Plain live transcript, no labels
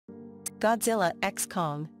Godzilla x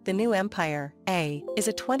Kong, The New Empire, A, is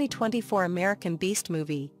a 2024 American Beast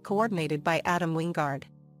movie, coordinated by Adam Wingard.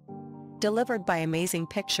 Delivered by Amazing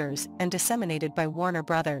Pictures and disseminated by Warner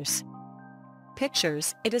Brothers.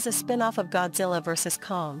 Pictures, it is a spin-off of Godzilla vs.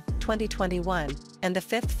 Kong, 2021, and the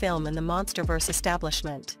fifth film in the MonsterVerse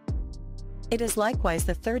establishment. It is likewise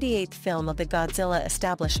the 38th film of the Godzilla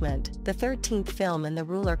establishment, the 13th film in the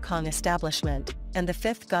Ruler Kong establishment, and the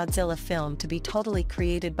fifth Godzilla film to be totally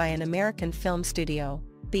created by an American film studio.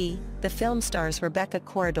 B. The film stars Rebecca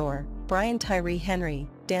Corridor, Brian Tyree Henry,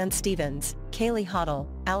 Dan Stevens, Kaylee Hoddle,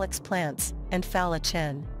 Alex Plants, and Fala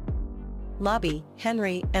Chen. Lobby,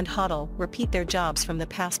 Henry, and Hoddle repeat their jobs from the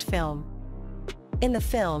past film. In the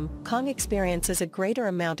film, Kong experiences a greater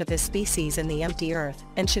amount of his species in the empty Earth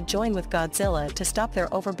and should join with Godzilla to stop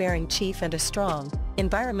their overbearing chief and a strong,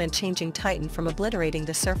 environment-changing Titan from obliterating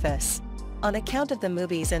the surface. On account of the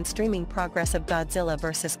movies and streaming progress of Godzilla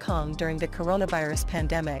vs. Kong during the coronavirus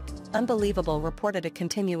pandemic, Unbelievable reported a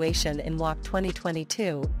continuation in WOC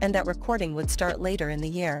 2022 and that recording would start later in the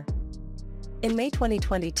year. In May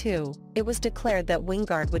 2022, it was declared that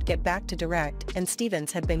Wingard would get back to direct and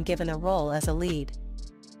Stevens had been given a role as a lead.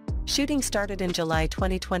 Shooting started in July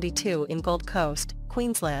 2022 in Gold Coast,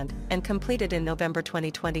 Queensland, and completed in November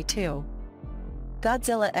 2022.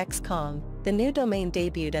 Godzilla x Kong, the new domain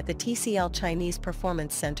debuted at the TCL Chinese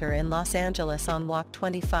Performance Center in Los Angeles on WOC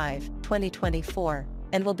 25, 2024,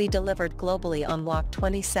 and will be delivered globally on WOC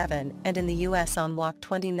 27 and in the US on WOC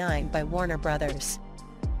 29 by Warner Brothers.